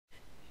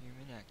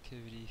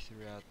activity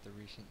throughout the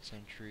recent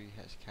century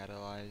has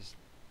catalyzed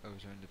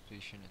ozone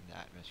depletion in the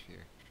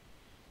atmosphere.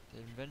 The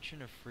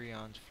invention of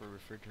freons for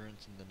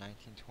refrigerants in the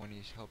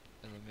 1920s helped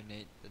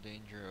eliminate the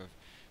danger of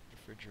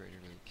refrigerator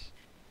leaks.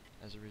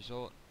 As a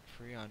result,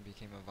 freon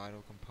became a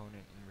vital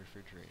component in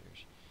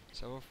refrigerators.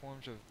 Several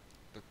forms of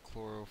the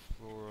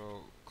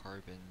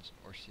chlorofluorocarbons,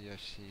 or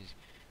CFCs,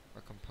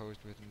 are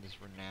composed within this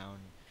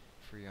renowned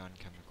freon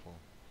chemical.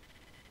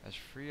 As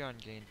freon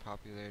gained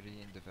popularity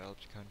in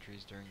developed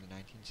countries during the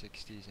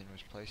 1960s and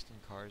was placed in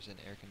cars and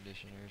air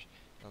conditioners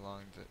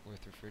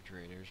with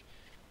refrigerators,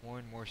 more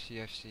and more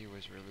CFC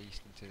was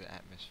released into the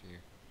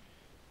atmosphere.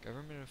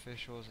 Government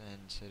officials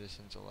and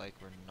citizens alike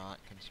were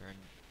not concerned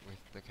with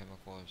the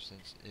chemical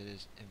since it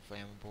is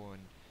inflammable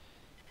and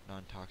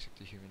non-toxic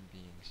to human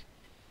beings.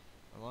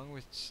 Along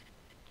with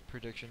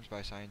predictions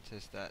by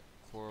scientists that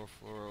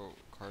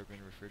chlorofluorocarbon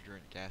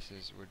refrigerant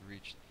gases would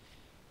reach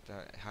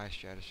the high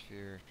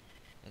stratosphere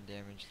and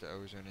damage the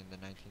ozone in the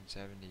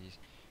 1970s,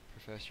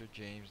 Professor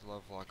James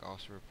Lovelock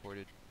also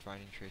reported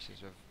finding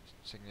traces of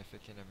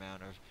significant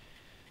amount of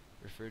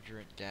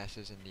refrigerant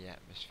gases in the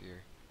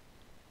atmosphere.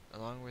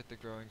 Along with the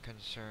growing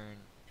concern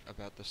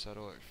about the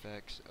subtle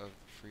effects of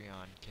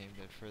freon came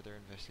the further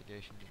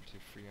investigations into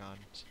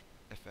freon's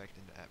effect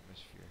in the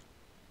atmosphere.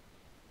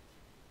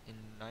 In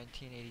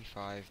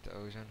 1985, the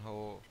ozone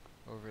hole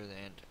over the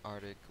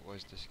Antarctic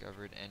was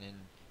discovered, and in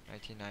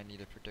 1990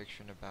 the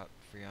prediction about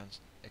freon's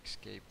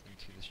escape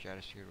into the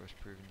stratosphere was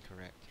proven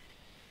correct.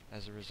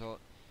 As a result,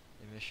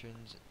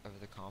 emissions of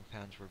the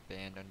compounds were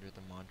banned under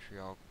the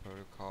Montreal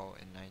Protocol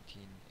in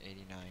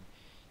 1989,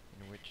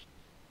 in which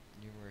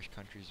numerous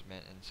countries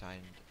met and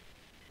signed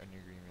an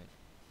agreement.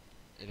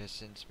 It has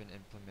since been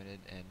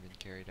implemented and been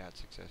carried out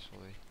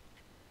successfully.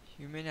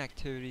 Human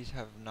activities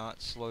have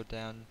not slowed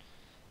down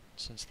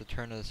since the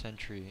turn of the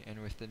century,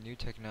 and with the new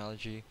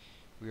technology,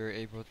 we are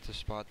able to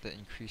spot the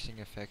increasing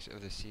effects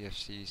of the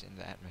CFCs in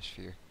the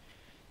atmosphere.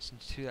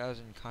 Since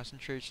 2000,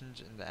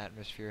 concentrations in the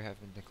atmosphere have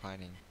been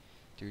declining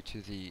due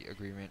to the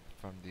agreement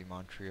from the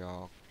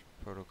Montreal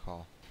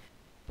Protocol,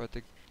 but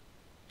the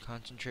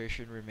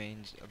concentration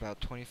remains about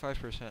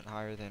 25%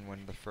 higher than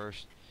when the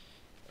first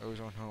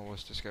ozone hole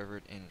was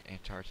discovered in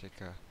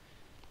Antarctica.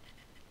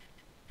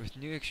 With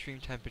new extreme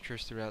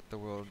temperatures throughout the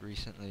world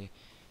recently,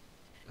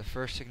 the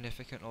first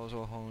significant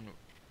ozone hole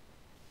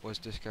was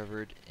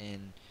discovered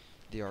in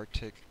the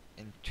Arctic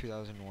in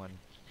 2001,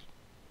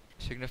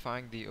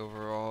 signifying the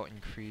overall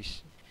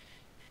increased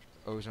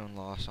ozone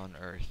loss on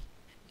Earth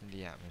in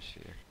the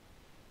atmosphere.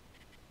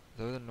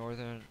 Though the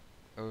northern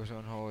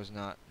ozone hole is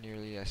not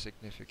nearly as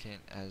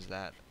significant as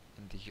that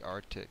in the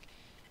Arctic,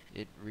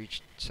 it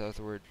reached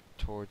southward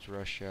towards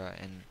Russia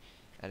and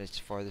at its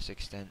farthest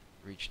extent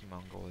reached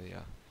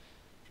Mongolia.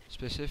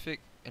 Specific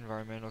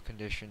environmental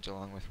conditions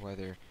along with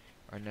weather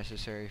are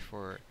necessary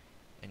for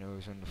an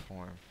ozone to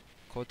form.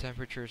 Cold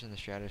temperatures in the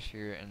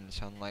stratosphere and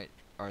sunlight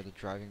are the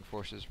driving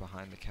forces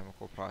behind the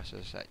chemical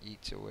process that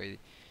eats away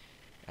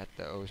at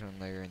the ozone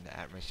layer in the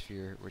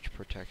atmosphere, which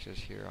protects us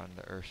here on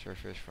the Earth's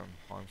surface from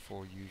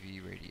harmful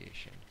UV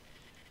radiation.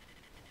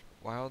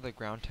 While the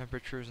ground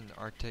temperatures in the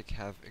Arctic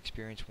have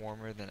experienced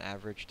warmer than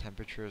average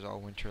temperatures all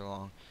winter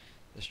long,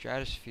 the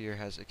stratosphere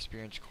has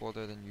experienced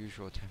colder than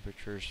usual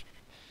temperatures,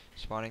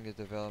 spawning the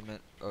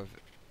development of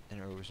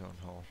an ozone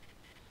hole.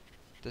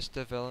 This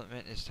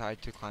development is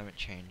tied to climate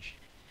change.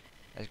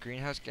 As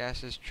greenhouse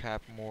gases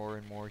trap more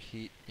and more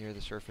heat near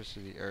the surface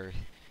of the Earth,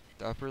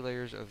 the upper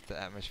layers of the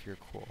atmosphere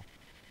cool.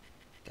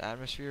 The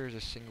atmosphere is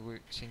a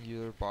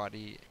singular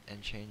body,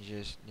 and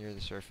changes near the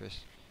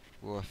surface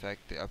will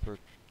affect the upper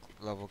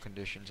level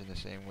conditions in the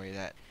same way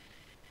that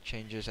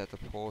changes at the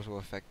poles will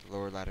affect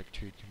lower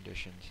latitude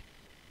conditions.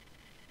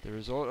 The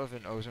result of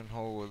an ozone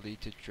hole will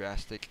lead to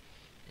drastic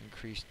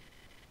increased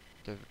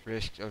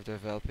risk of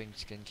developing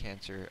skin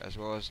cancer, as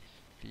well as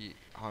the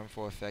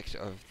harmful effects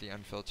of the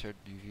unfiltered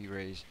UV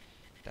rays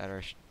that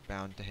are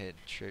bound to hit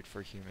straight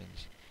for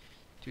humans.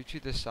 Due to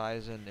the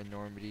size and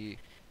enormity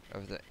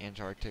of the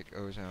Antarctic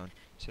ozone,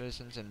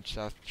 citizens in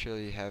South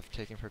Chile have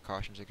taken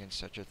precautions against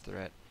such a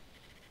threat,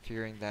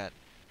 fearing that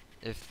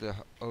if the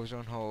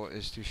ozone hole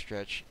is to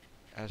stretch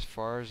as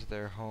far as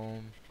their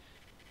home,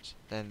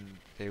 then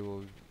they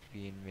will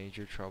be in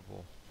major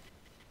trouble.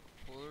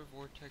 Polar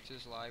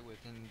vortexes lie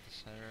within the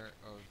center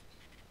of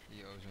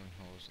the ozone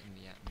holes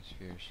in the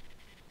atmospheres.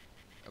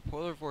 A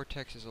polar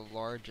vortex is a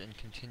large and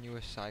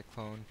continuous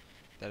cyclone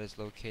that is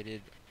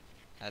located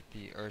at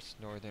the Earth's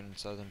northern and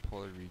southern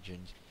polar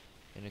regions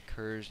and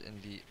occurs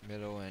in the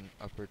middle and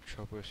upper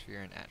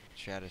troposphere and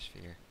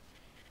stratosphere.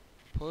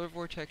 Polar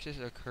vortexes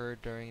occur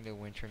during the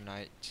winter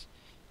nights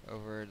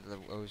over the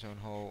ozone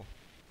hole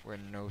where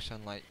no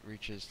sunlight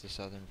reaches the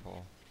southern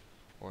pole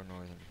or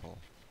northern pole.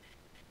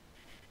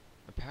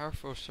 A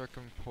powerful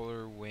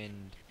circumpolar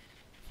wind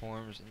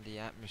forms in the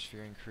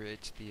atmosphere and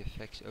creates the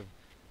effects of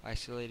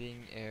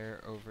isolating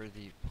air over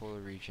the polar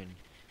region,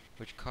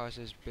 which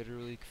causes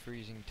bitterly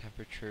freezing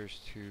temperatures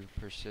to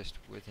persist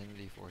within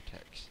the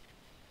vortex.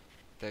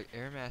 The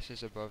air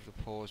masses above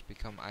the poles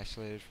become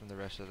isolated from the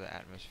rest of the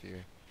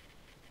atmosphere.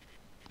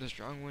 The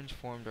strong winds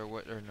formed are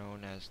what are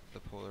known as the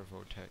polar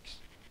vortex.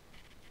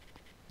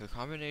 The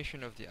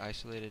combination of the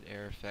isolated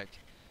air effect,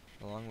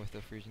 along with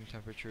the freezing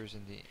temperatures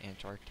in the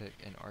Antarctic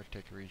and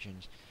Arctic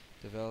regions,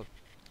 developed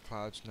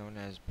clouds known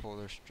as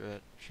polar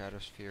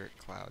stratospheric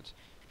clouds,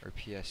 or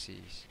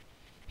PSCs.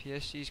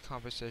 PSC's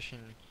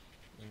composition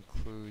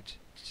includes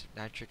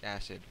nitric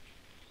acid,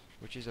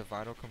 which is a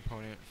vital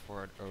component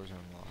for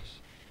ozone loss.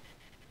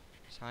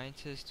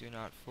 Scientists do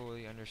not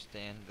fully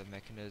understand the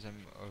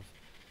mechanism of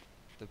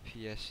the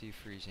PSC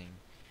freezing.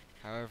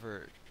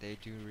 However, they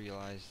do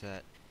realize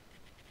that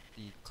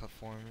the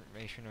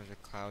formation of the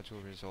clouds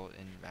will result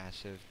in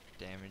massive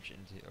damage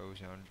in the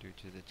ozone due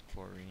to its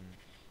chlorine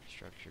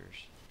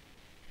structures.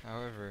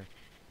 However,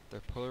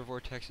 the polar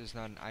vortex is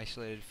not an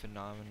isolated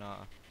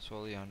phenomenon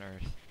solely on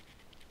Earth.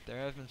 There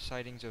have been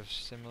sightings of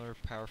similar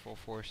powerful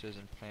forces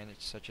in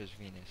planets such as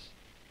Venus.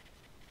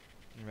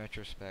 In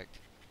retrospect,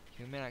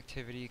 human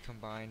activity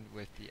combined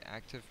with the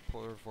active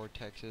polar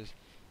vortexes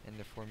and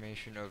the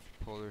formation of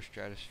polar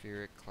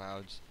stratospheric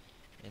clouds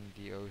in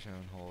the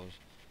ozone holes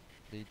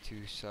lead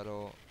to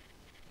subtle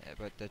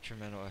but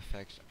detrimental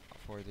effects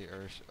for the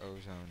Earth's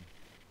ozone.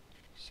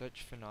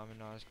 Such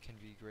phenomena can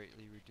be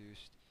greatly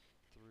reduced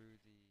through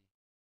the